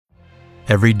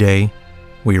Every day,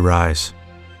 we rise,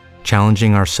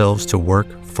 challenging ourselves to work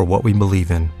for what we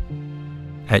believe in.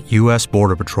 At U.S.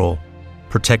 Border Patrol,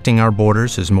 protecting our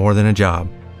borders is more than a job.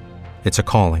 It's a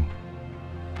calling.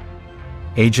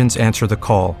 Agents answer the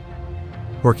call,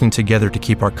 working together to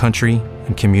keep our country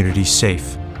and communities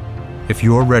safe. If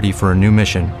you're ready for a new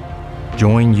mission,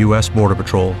 join U.S. Border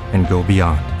Patrol and go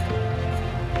beyond.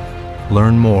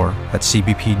 Learn more at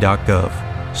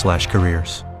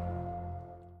cbp.gov/careers.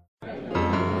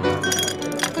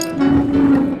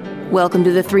 Welcome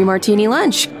to the Three Martini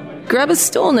Lunch. Grab a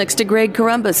stool next to Greg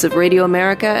Corombos of Radio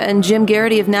America and Jim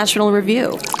Garrity of National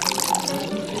Review.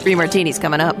 Three Martinis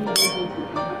coming up.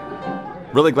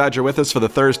 Really glad you're with us for the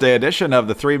Thursday edition of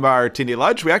the Three Martini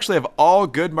Lunch. We actually have all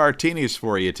good martinis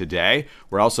for you today.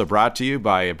 We're also brought to you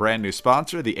by a brand new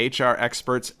sponsor, the HR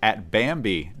experts at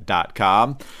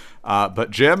Bambi.com.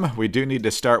 But Jim, we do need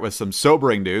to start with some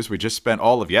sobering news. We just spent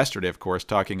all of yesterday, of course,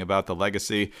 talking about the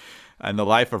legacy and the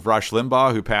life of Rush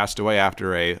Limbaugh, who passed away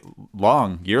after a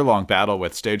year-long battle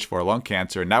with stage 4 lung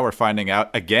cancer. And now we're finding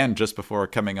out again, just before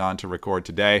coming on to record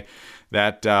today,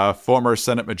 that former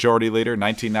Senate Majority Leader,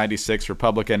 1996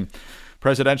 Republican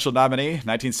presidential nominee,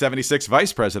 1976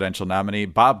 vice presidential nominee,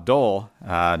 Bob Dole,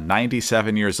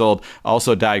 97 years old,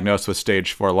 also diagnosed with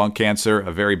stage 4 lung cancer.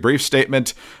 A very brief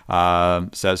statement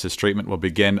says his treatment will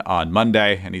begin on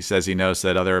Monday, and he says he knows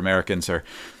that other Americans are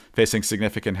facing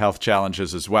significant health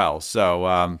challenges as well.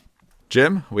 So,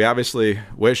 Jim, we obviously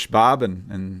wish Bob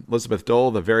and Elizabeth Dole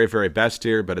the very, very best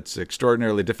here, but it's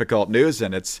extraordinarily difficult news,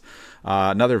 and it's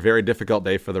another very difficult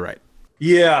day for the right.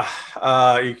 Yeah,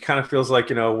 it kind of feels like,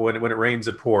 when it rains,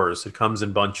 it pours. It comes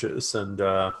in bunches. And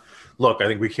look, I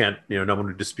think we can't, no one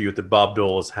would dispute that Bob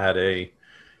Dole has had a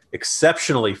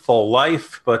exceptionally full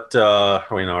life, but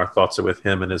our thoughts are with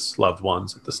him and his loved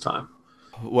ones at this time.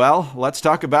 Well, let's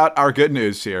talk about our good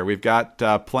news here. We've got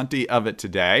plenty of it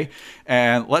today.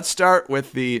 And let's start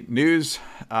with the news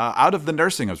out of the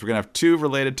nursing homes. We're going to have two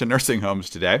related to nursing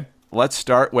homes today. Let's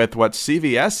start with what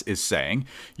CVS is saying.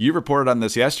 You reported on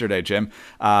this yesterday, Jim.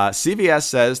 CVS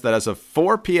says that as of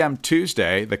 4 p.m.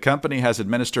 Tuesday, the company has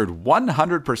administered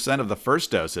 100% of the first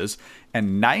doses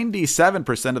and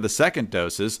 97% of the second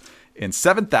doses in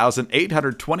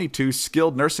 7,822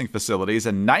 skilled nursing facilities,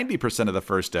 and 90% of the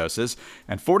first doses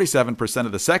and 47%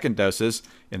 of the second doses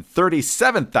in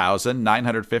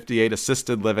 37,958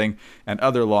 assisted living and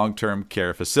other long-term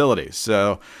care facilities.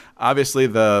 So obviously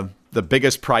the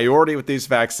biggest priority with these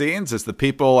vaccines is the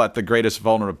people at the greatest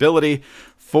vulnerability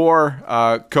for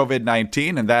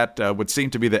COVID-19, and that would seem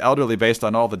to be the elderly based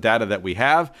on all the data that we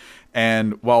have.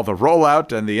 And while the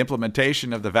rollout and the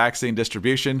implementation of the vaccine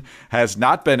distribution has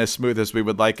not been as smooth as we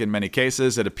would like in many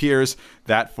cases, it appears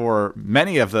that for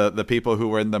many of the people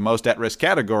who are in the most at-risk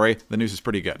category, the news is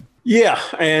pretty good. Yeah,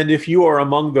 and if you are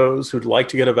among those who'd like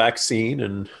to get a vaccine,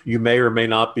 and you may or may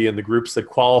not be in the groups that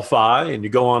qualify, and you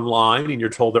go online and you're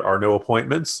told there are no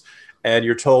appointments, and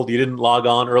you're told you didn't log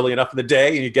on early enough in the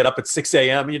day, and you get up at 6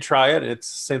 a.m. and you try it, and it's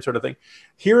the same sort of thing.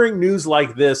 Hearing news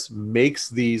like this makes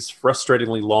these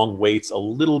frustratingly long waits a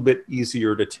little bit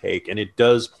easier to take, and it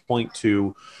does point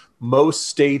to most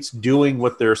states doing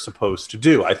what they're supposed to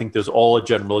do. I think there's all a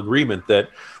general agreement that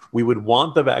we would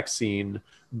want the vaccine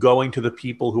going to the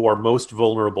people who are most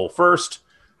vulnerable first,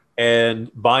 and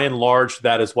by and large,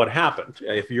 that is what happened.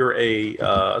 If you're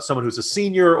someone who's a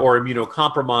senior or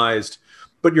immunocompromised,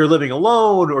 but you're living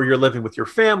alone or you're living with your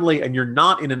family and you're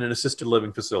not in an assisted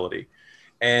living facility,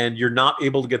 and you're not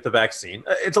able to get the vaccine,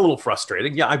 it's a little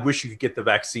frustrating. Yeah, I wish you could get the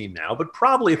vaccine now, but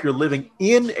probably if you're living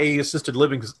in an assisted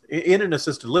living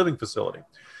facility,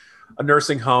 a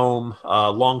nursing home,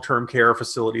 long-term care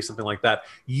facility, something like that,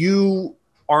 you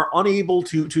are unable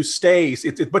to stay.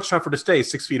 It's much tougher to stay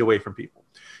 6 feet away from people.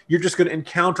 You're just going to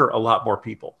encounter a lot more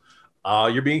people.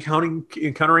 You're encountering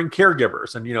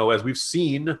caregivers, and as we've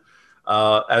seen.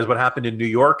 As what happened in New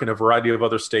York and a variety of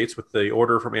other states with the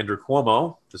order from Andrew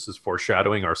Cuomo, this is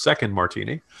foreshadowing our second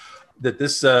martini, that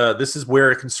this is where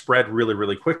it can spread really,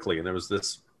 really quickly. And there was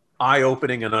this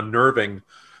eye-opening and unnerving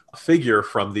figure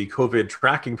from the COVID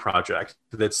tracking project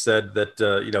that said that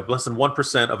less than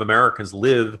 1% of Americans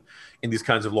live in these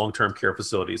kinds of long-term care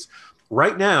facilities.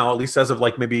 Right now, at least as of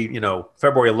maybe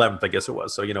February 11th, I guess it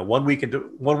was. So 1 week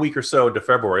or so into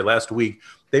February, last week,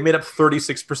 they made up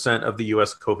 36% of the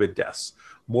U.S. COVID deaths,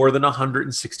 more than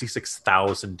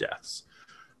 166,000 deaths.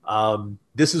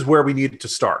 This is where we needed to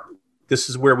start. This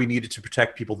is where we needed to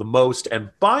protect people the most. And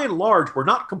by and large, we're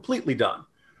not completely done.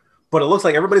 But it looks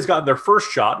like everybody's gotten their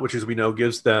first shot, which, as we know,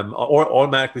 gives them or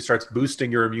automatically starts boosting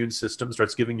your immune system,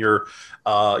 starts giving your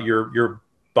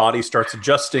body starts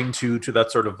adjusting to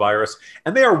that sort of virus.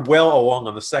 And they are well along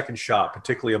on the second shot,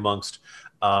 particularly amongst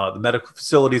the medical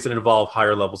facilities that involve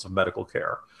higher levels of medical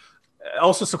care.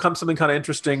 Also, something kind of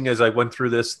interesting as I went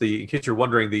through this, in case you're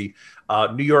wondering, the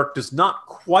New York does not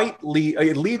quite lead,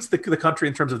 it leads the country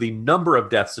in terms of the number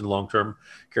of deaths in long-term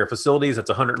care facilities. That's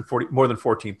 140, more than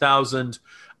 14,000,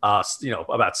 about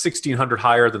 1,600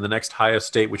 higher than the next highest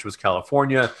state, which was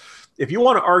California. If you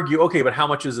want to argue, okay, but how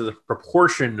much is the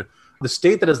proportion, the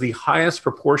state that has the highest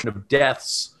proportion of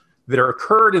deaths that are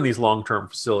occurred in these long-term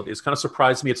facilities kind of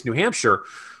surprised me. It's New Hampshire.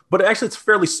 But actually, it's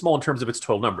fairly small in terms of its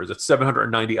total numbers. It's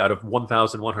 790 out of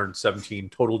 1,117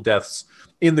 total deaths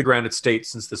in the Granite State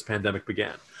since this pandemic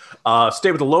began.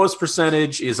 State with the lowest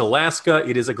percentage is Alaska.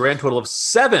 It is a grand total of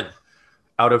 7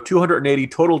 out of 280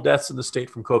 total deaths in the state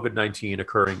from COVID-19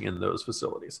 occurring in those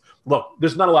facilities. Look,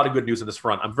 there's not a lot of good news in this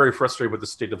front. I'm very frustrated with the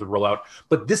state of the rollout.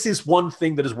 But this is one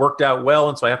thing that has worked out well.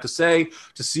 And so I have to say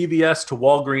to CVS, to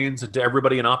Walgreens, and to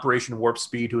everybody in Operation Warp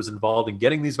Speed who is involved in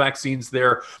getting these vaccines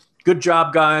there, good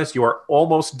job, guys. You are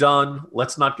almost done.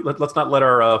 Let's not let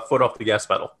our foot off the gas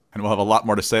pedal. And we'll have a lot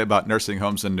more to say about nursing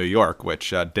homes in New York,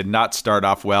 which did not start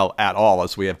off well at all,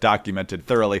 as we have documented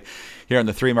thoroughly here in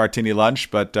the Three Martini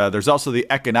Lunch. But there's also the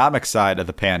economic side of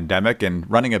the pandemic, and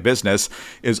running a business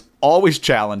is always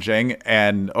challenging.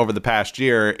 And over the past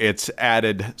year, it's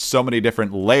added so many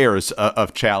different layers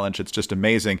of challenge. It's just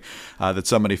amazing that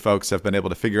so many folks have been able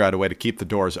to figure out a way to keep the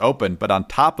doors open. But on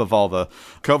top of all the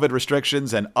COVID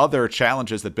restrictions and other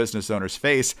challenges that business owners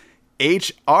face,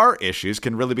 HR issues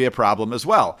can really be a problem as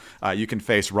well. You can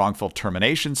face wrongful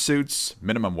termination suits,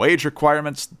 minimum wage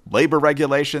requirements, labor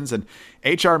regulations, and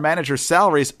HR managers'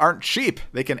 salaries aren't cheap.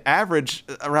 They can average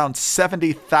around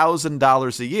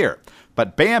 $70,000 a year.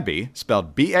 But Bambee,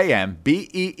 spelled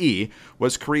B-A-M-B-E-E,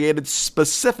 was created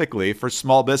specifically for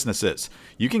small businesses.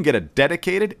 You can get a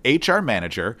dedicated HR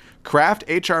manager, craft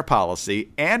HR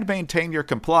policy, and maintain your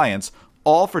compliance,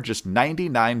 all for just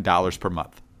 $99 per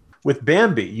month. With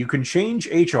Bambee, you can change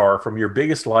HR from your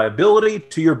biggest liability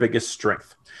to your biggest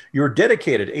strength. Your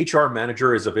dedicated HR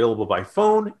manager is available by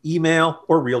phone, email,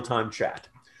 or real-time chat.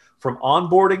 From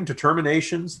onboarding to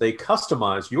terminations, they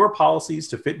customize your policies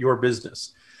to fit your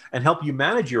business and help you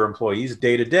manage your employees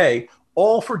day to day,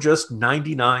 all for just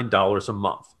 $99 a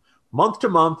month. Month to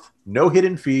month, no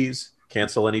hidden fees,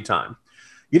 cancel anytime.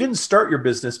 You didn't start your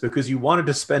business because you wanted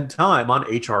to spend time on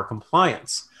HR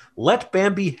compliance. Let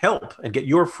Bambee help and get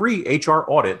your free HR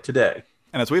audit today.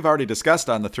 And as we've already discussed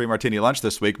on the Three Martini Lunch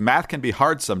this week, math can be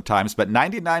hard sometimes, but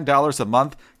 $99 a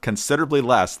month, considerably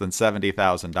less than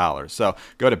 $70,000. So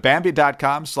go to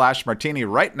Bambee.com/martini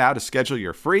right now to schedule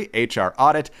your free HR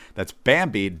audit. That's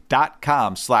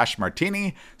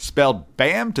Bambee.com/martini, spelled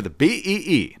BAM to the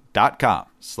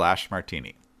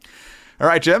BEE.com/martini. All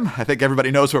right, Jim, I think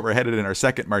everybody knows where we're headed in our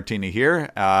second martini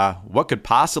here. What could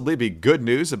possibly be good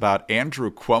news about Andrew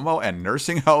Cuomo and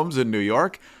nursing homes in New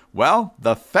York? Well,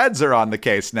 the feds are on the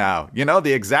case now. You know,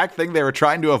 the exact thing they were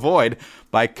trying to avoid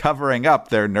by covering up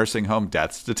their nursing home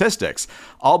death statistics.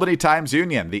 Albany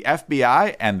Times-Union, the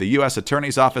FBI, and the U.S.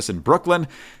 Attorney's Office in Brooklyn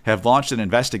have launched an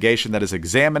investigation that is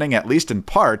examining, at least in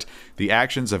part, the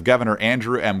actions of Governor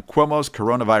Andrew M. Cuomo's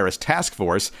coronavirus task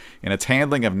force in its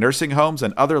handling of nursing homes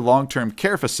and other long-term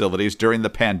care facilities during the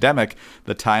pandemic,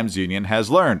 the Times-Union has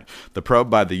learned. The probe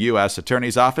by the U.S.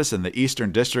 Attorney's Office in the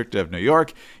Eastern District of New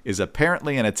York is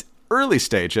apparently in its early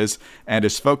stages and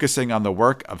is focusing on the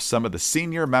work of some of the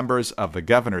senior members of the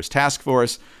governor's task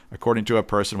force, according to a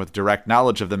person with direct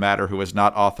knowledge of the matter who is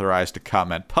not authorized to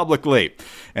comment publicly.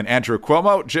 And Andrew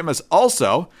Cuomo, Jim, is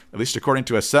also, at least according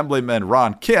to Assemblyman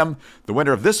Ron Kim, the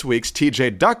winner of this week's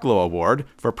T.J. Ducklow Award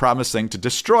for promising to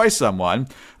destroy someone,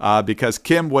 because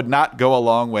Kim would not go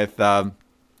along with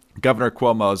Governor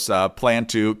Cuomo's plan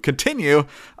to continue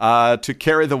to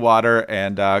carry the water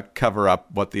and cover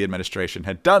up what the administration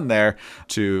had done there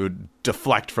to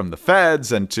deflect from the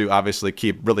feds and to obviously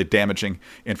keep really damaging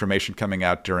information coming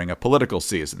out during a political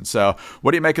season. So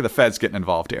what do you make of the feds getting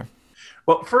involved here?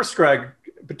 Well, first, Greg,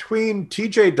 between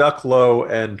TJ Ducklow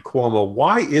and Cuomo,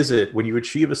 why is it when you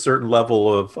achieve a certain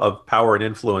level of power and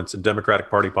influence in Democratic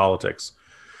Party politics,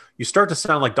 you start to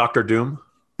sound like Dr. Doom?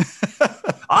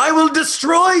 I will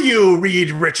destroy you,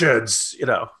 Reed Richards. This,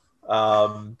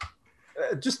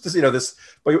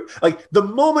 like the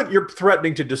moment you're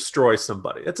threatening to destroy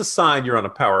somebody, it's a sign you're on a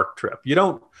power trip. You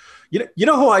know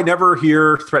who I never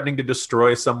hear threatening to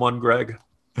destroy someone, Greg?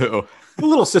 Who? The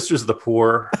Little Sisters of the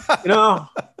Poor.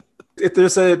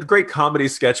 There's a great comedy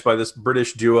sketch by this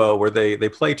British duo where they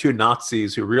play two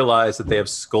Nazis who realize that they have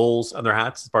skulls on their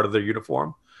hats as part of their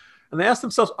uniform. And they ask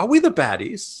themselves, are we the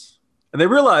baddies? And they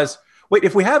realize Wait,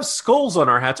 if we have skulls on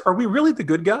our hats, are we really the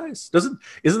good guys? Isn't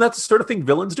that the sort of thing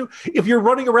villains do? If you're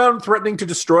running around threatening to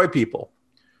destroy people,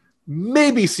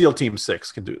 maybe SEAL Team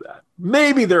 6 can do that.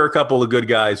 Maybe there are a couple of good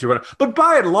guys who run, but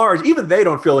by and large, even they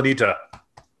don't feel a need to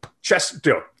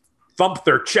thump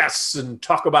their chests and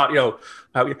talk about,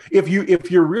 how, if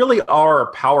you really are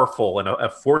powerful and a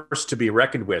force to be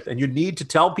reckoned with, and you need to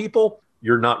tell people,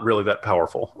 you're not really that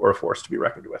powerful or a force to be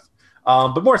reckoned with.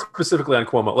 But more specifically on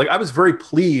Cuomo, I was very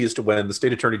pleased when the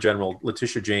State Attorney General,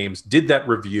 Letitia James, did that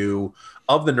review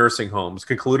of the nursing homes,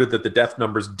 concluded that the death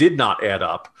numbers did not add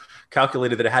up,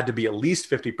 calculated that it had to be at least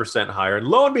 50% higher. And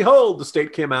lo and behold, the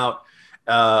state came out,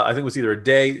 I think it was either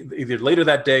later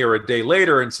that day or a day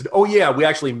later, and said, oh yeah, we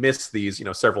actually missed these,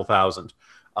 several thousand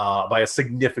by a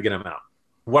significant amount.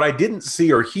 What I didn't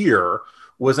see or hear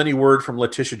was any word from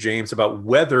Letitia James about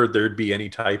whether there'd be any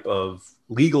type of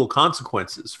legal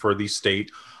consequences for the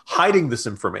state hiding this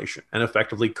information and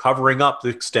effectively covering up the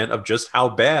extent of just how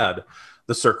bad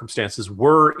the circumstances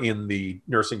were in the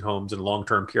nursing homes and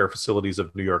long-term care facilities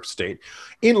of New York State,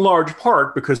 in large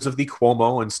part because of the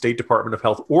Cuomo and State Department of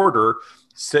Health order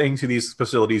saying to these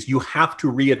facilities, you have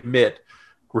to readmit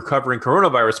recovering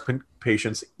coronavirus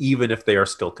patients even if they are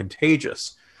still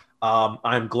contagious.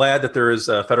 I'm glad that there is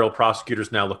federal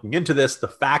prosecutors now looking into this. The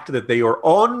fact that they are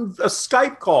on a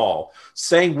Skype call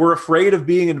saying we're afraid of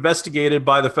being investigated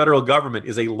by the federal government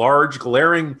is a large,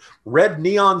 glaring red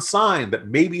neon sign that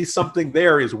maybe something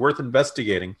there is worth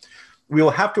investigating.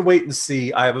 We'll have to wait and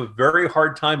see. I have a very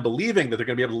hard time believing that they're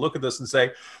going to be able to look at this and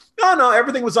say, no,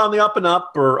 everything was on the up and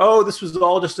up, or, oh, this was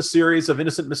all just a series of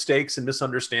innocent mistakes and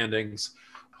misunderstandings.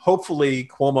 Hopefully,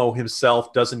 Cuomo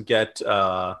himself doesn't get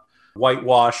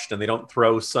whitewashed, and they don't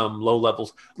throw some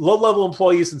low-level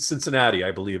employees in Cincinnati,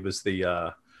 I believe, is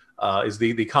the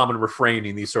common refrain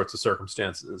in these sorts of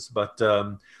circumstances. But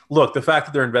look, the fact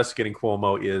that they're investigating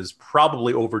Cuomo is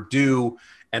probably overdue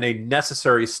and a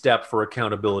necessary step for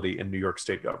accountability in New York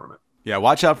State government. Yeah,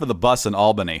 watch out for the bus in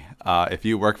Albany if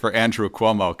you work for Andrew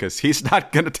Cuomo, because he's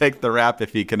not going to take the rap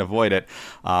if he can avoid it.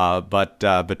 But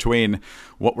between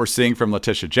what we're seeing from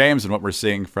Letitia James and what we're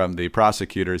seeing from the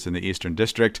prosecutors in the Eastern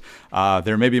District,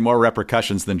 there may be more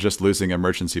repercussions than just losing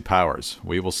emergency powers.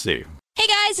 We will see. Hey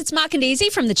guys, it's Mock and Daisy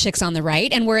from the Chicks on the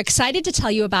Right, and we're excited to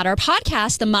tell you about our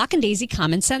podcast, the Mock and Daisy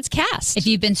Common Sense Cast. If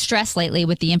you've been stressed lately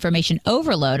with the information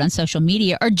overload on social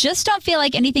media or just don't feel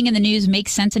like anything in the news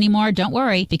makes sense anymore, don't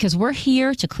worry, because we're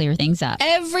here to clear things up.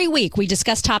 Every week, we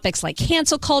discuss topics like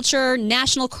cancel culture,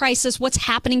 national crisis, what's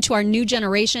happening to our new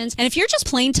generations, and if you're just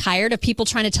plain tired of people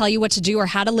trying to tell you what to do or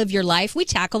how to live your life, we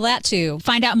tackle that too.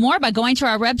 Find out more by going to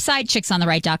our website,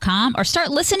 chicksontheright.com, or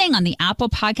start listening on the Apple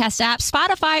Podcast app,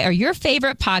 Spotify, or your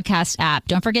favorite podcast app.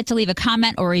 Don't forget to leave a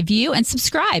comment or review and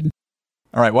subscribe.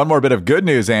 All right, one more bit of good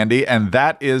news, Andy, and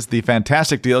that is the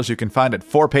fantastic deals you can find at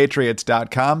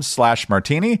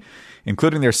 4patriots.com/martini,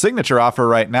 including their signature offer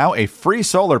right now, a free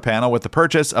solar panel with the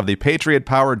purchase of the Patriot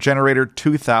Power Generator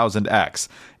 2000X,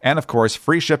 and of course,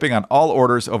 free shipping on all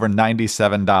orders over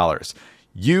 $97.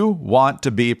 You want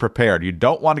to be prepared. You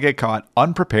don't want to get caught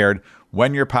unprepared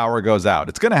when your power goes out.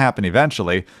 It's going to happen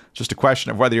eventually. It's just a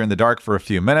question of whether you're in the dark for a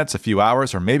few minutes, a few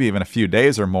hours, or maybe even a few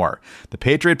days or more. The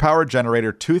Patriot Power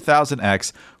Generator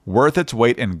 2000X, worth its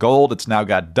weight in gold. It's now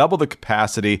got double the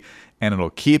capacity, and it'll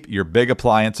keep your big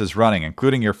appliances running,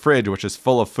 including your fridge, which is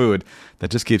full of food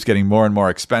that just keeps getting more and more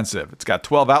expensive. It's got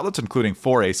 12 outlets, including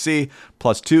 4 AC,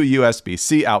 plus 2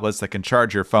 USB-C outlets that can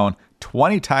charge your phone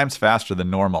 20 times faster than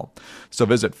normal. So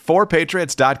visit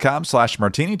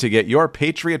 4patriots.com/martini to get your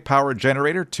Patriot Power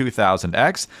Generator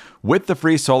 2000X with the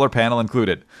free solar panel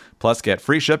included. Plus, get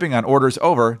free shipping on orders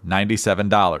over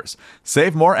 $97.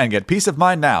 Save more and get peace of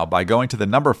mind now by going to the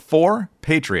number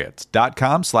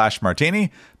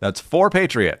 4patriots.com/martini. That's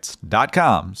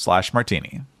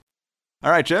 4patriots.com/martini. All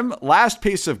right, Jim, last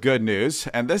piece of good news,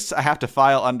 and this I have to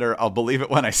file under I'll believe it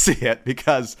when I see it,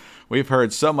 because we've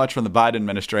heard so much from the Biden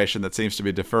administration that seems to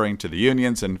be deferring to the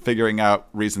unions and figuring out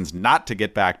reasons not to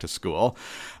get back to school,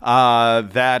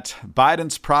 that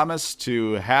Biden's promise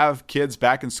to have kids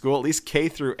back in school, at least K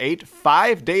through 8,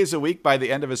 5 days a week by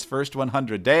the end of his first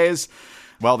 100 days.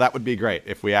 Well, that would be great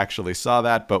if we actually saw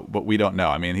that, but we don't know.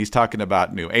 I mean, he's talking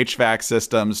about new HVAC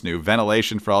systems, new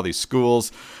ventilation for all these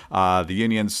schools. The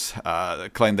unions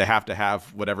claim they have to have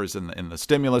whatever's in the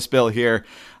stimulus bill here.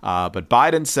 But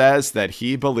Biden says that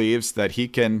he believes that he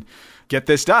can get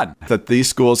this done, that these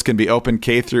schools can be open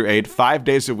K through 8, 5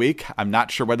 days a week. I'm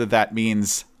not sure whether that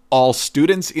means all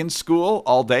students in school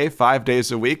all day, 5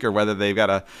 days a week, or whether they've got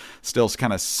to still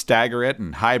kind of stagger it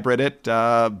and hybrid it.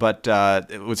 But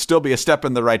it would still be a step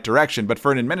in the right direction. But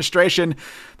for an administration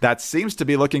that seems to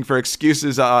be looking for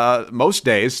excuses most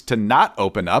days to not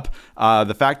open up,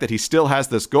 the fact that he still has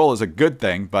this goal is a good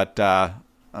thing. But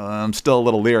I'm still a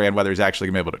little leery on whether he's actually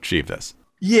going to be able to achieve this.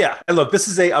 Yeah, and look, this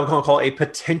is I'm going to call it a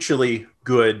potentially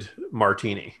good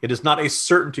martini. It is not a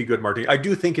certainty good martini. I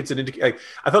do think it's I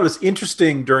thought it was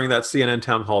interesting during that CNN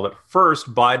town hall that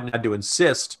first Biden had to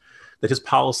insist that his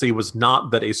policy was not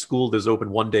that a school that is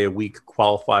open 1 day a week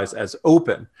qualifies as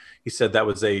open. He said that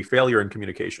was a failure in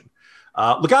communication.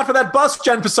 Look out for that bus,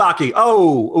 Jen Psaki.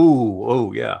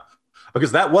 Oh, yeah.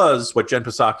 Because that was what Jen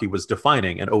Psaki was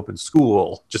defining an open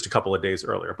school just a couple of days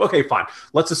earlier. Okay, fine.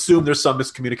 Let's assume there's some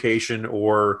miscommunication,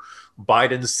 or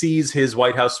Biden sees his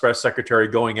White House press secretary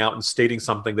going out and stating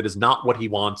something that is not what he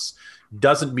wants,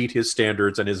 doesn't meet his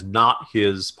standards, and is not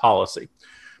his policy.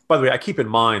 By the way, I keep in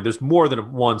mind, there's more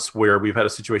than once where we've had a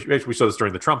situation, actually we saw this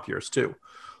during the Trump years too.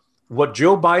 What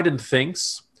Joe Biden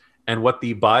thinks and what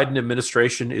the Biden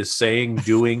administration is saying,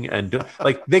 doing, and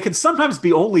like they can sometimes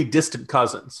be only distant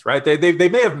cousins, right? They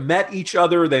may have met each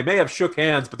other, they may have shook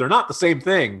hands, but they're not the same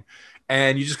thing.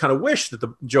 And you just kind of wish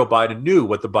that Joe Biden knew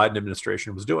what the Biden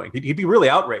administration was doing. He'd be really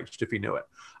outraged if he knew it.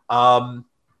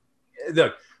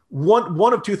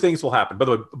 One of two things will happen. By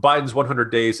the way, Biden's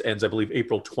 100 days ends, I believe,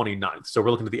 April 29th. So we're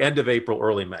looking at the end of April,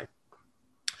 early May.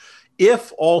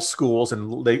 If all schools,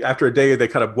 and after a day, they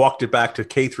kind of walked it back to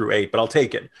K through 8, but I'll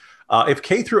take it. If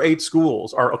K through 8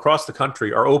 schools are across the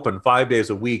country are open 5 days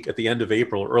a week at the end of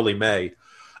April or early May,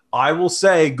 I will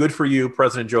say good for you,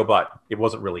 President Joe Biden. It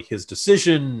wasn't really his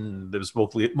decision. It was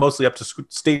mostly up to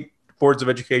state boards of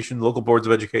education, local boards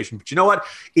of education. But you know what?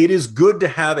 It is good to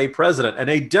have a president, and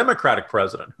a Democratic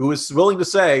president, who is willing to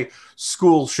say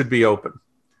schools should be open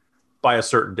by a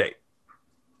certain date.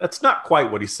 That's not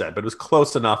quite what he said, but it was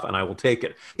close enough, and I will take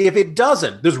it. If it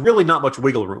doesn't, there's really not much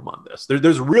wiggle room on this.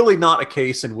 There's really not a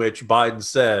case in which Biden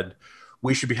said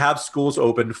we should have schools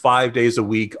open 5 days a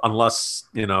week unless,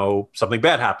 something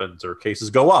bad happens or cases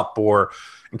go up, or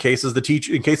in case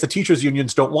the teachers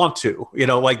unions don't want to.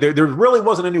 There really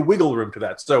wasn't any wiggle room to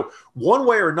that. So one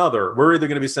way or another, we're either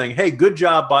going to be saying, hey, good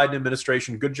job, Biden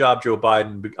administration, good job, Joe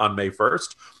Biden, on May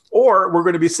 1st, or we're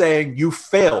going to be saying you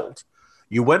failed.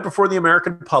 You went before the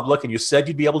American public and you said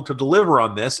you'd be able to deliver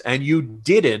on this, and you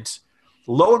didn't.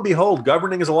 Lo and behold,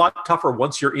 governing is a lot tougher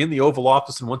once you're in the Oval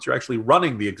Office and once you're actually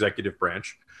running the executive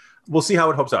branch. We'll see how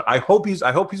it hopes out. I hope he's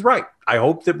right. I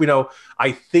hope that,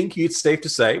 I think it's safe to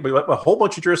say, but a whole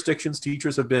bunch of jurisdictions,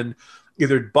 teachers have been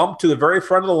either bumped to the very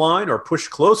front of the line or pushed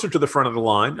closer to the front of the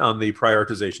line on the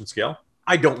prioritization scale.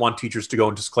 I don't want teachers to go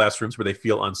into classrooms where they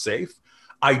feel unsafe.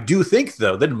 I do think,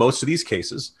 though, that in most of these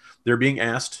cases, they're being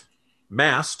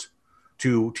masked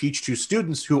to teach to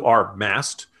students who are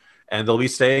masked, and they'll be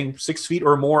staying 6 feet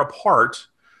or more apart.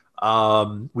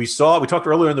 We talked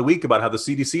earlier in the week about how the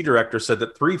CDC director said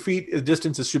that 3 feet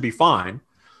distances should be fine.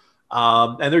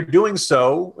 And they're doing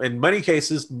so in many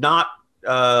cases, not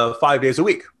 5 days a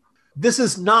week. This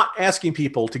is not asking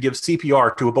people to give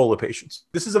CPR to Ebola patients.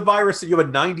 This is a virus that you have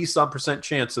a 90-some%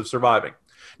 chance of surviving.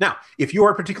 Now, if you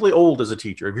are particularly old as a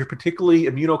teacher, if you're particularly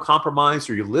immunocompromised,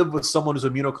 or you live with someone who's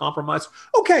immunocompromised,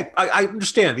 okay, I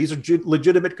understand. These are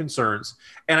legitimate concerns.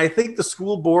 And I think the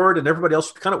school board and everybody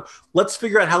else let's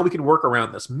figure out how we can work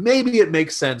around this. Maybe it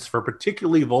makes sense for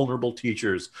particularly vulnerable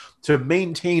teachers to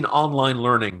maintain online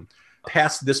learning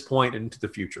past this point into the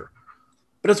future.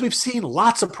 But as we've seen,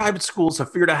 lots of private schools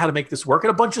have figured out how to make this work, and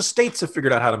a bunch of states have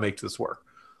figured out how to make this work.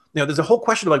 There's a whole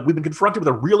question of we've been confronted with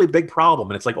a really big problem,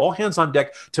 and it's all hands on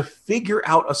deck to figure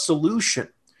out a solution.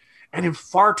 And in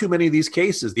far too many of these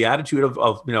cases, the attitude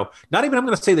of not even I'm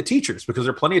going to say the teachers, because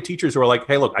there are plenty of teachers who are like,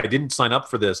 hey, look, I didn't sign up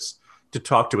for this to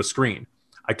talk to a screen.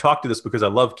 I talked to this because I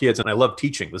love kids and I love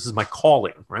teaching. This is my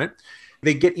calling, right?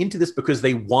 They get into this because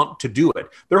they want to do it.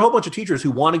 There are a whole bunch of teachers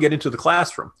who want to get into the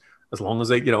classroom as long as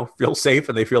they, feel safe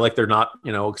and they feel like they're not,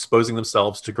 exposing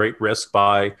themselves to great risk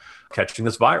by catching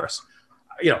this virus.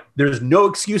 There's no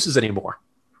excuses anymore.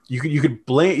 You could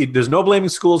blame. There's no blaming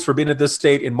schools for being at this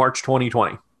state in March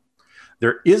 2020.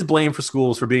 There is blame for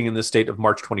schools for being in this state of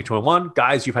March 2021.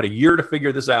 Guys, you've had a year to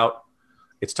figure this out.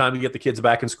 It's time to get the kids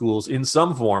back in schools in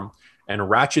some form and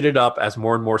ratchet it up as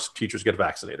more and more teachers get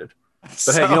vaccinated.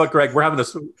 But hey, you know what, Greg? We're having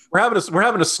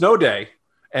a snow day,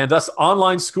 and thus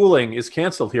online schooling is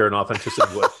canceled here in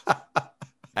Authenticity Wood.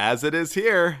 As it is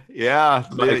here. Yeah.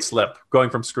 Let it slip, going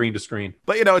from screen to screen.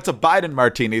 But, it's a Biden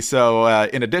martini, so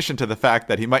in addition to the fact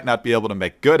that he might not be able to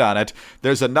make good on it,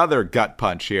 there's another gut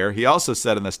punch here. He also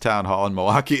said in this town hall in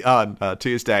Milwaukee on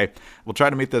Tuesday, we'll try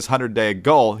to meet this 100-day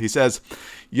goal. He says,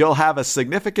 you'll have a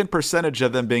significant percentage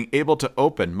of them being able to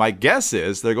open. My guess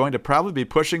is they're going to probably be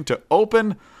pushing to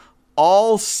open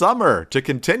all summer to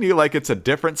continue like it's a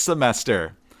different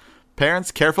semester.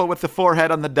 Parents, careful with the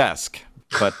forehead on the desk.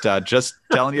 But just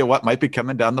telling you what might be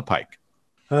coming down the pike.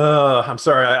 I'm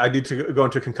sorry. I need to go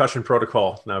into concussion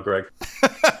protocol now, Greg.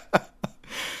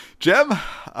 Jim,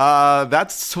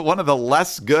 that's one of the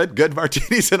less good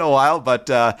martinis in a while. But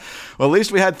at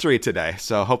least we had 3 today.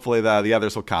 So hopefully the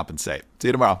others will compensate. See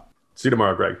you tomorrow. See you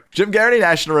tomorrow, Greg. Jim Garrity,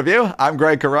 National Review. I'm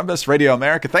Greg Corombos, Radio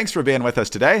America. Thanks for being with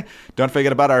us today. Don't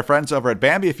forget about our friends over at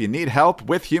Bambi. If you need help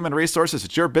with human resources,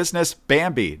 it's your business,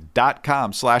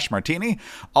 Bambi.com/martini.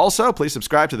 Also, please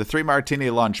subscribe to the 3 Martini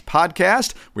Lunch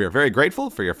podcast. We are very grateful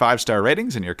for your 5-star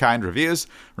ratings and your kind reviews.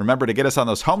 Remember to get us on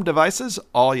those home devices.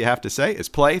 All you have to say is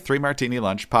play 3 Martini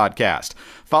Lunch podcast.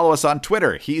 Follow us on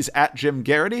Twitter. He's at Jim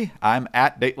Garrity. I'm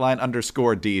at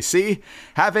Dateline_DC.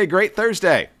 Have a great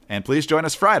Thursday. And please join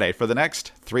us Friday for the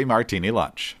next 3 Martini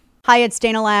Lunch. Hi, it's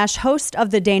Dana Lash, host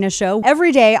of The Dana Show.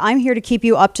 Every day, I'm here to keep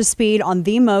you up to speed on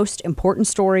the most important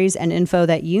stories and info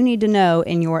that you need to know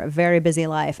in your very busy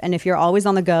life. And if you're always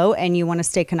on the go and you want to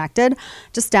stay connected,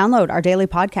 just download our daily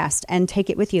podcast and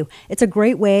take it with you. It's a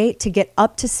great way to get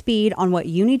up to speed on what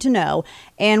you need to know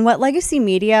and what legacy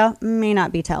media may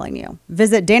not be telling you.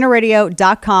 Visit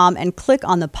danaradio.com and click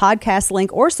on the podcast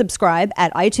link or subscribe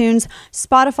at iTunes,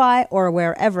 Spotify, or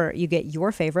wherever you get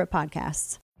your favorite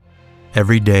podcasts.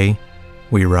 Every day,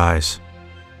 we rise,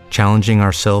 challenging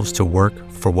ourselves to work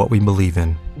for what we believe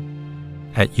in.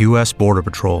 At U.S. Border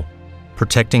Patrol,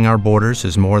 protecting our borders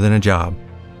is more than a job.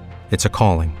 It's a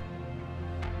calling.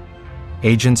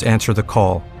 Agents answer the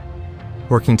call,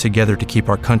 working together to keep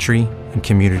our country and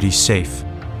communities safe.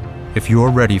 If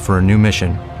you're ready for a new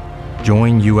mission,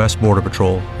 join U.S. Border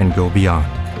Patrol and go beyond.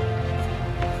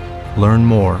 Learn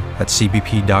more at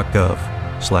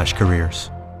cbp.gov/careers.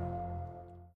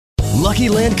 Lucky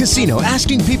Land Casino,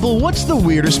 asking people, what's the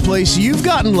weirdest place you've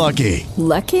gotten lucky?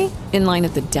 Lucky? In line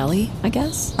at the deli, I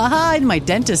guess? Aha, in my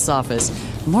dentist's office.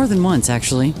 More than once,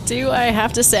 actually. Do I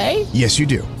have to say? Yes, you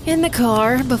do. In the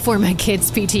car before my kids'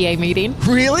 PTA meeting.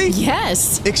 Really?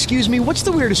 Yes. Excuse me, what's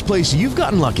the weirdest place you've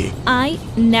gotten lucky? I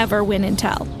never win and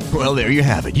tell. Well, there you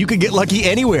have it. You can get lucky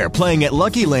anywhere, playing at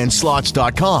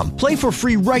LuckyLandSlots.com. Play for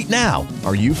free right now.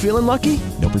 Are you feeling lucky?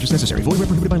 No purchase necessary. Void where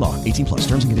prohibited by law. 18+.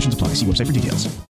 Terms and conditions apply. See website for details.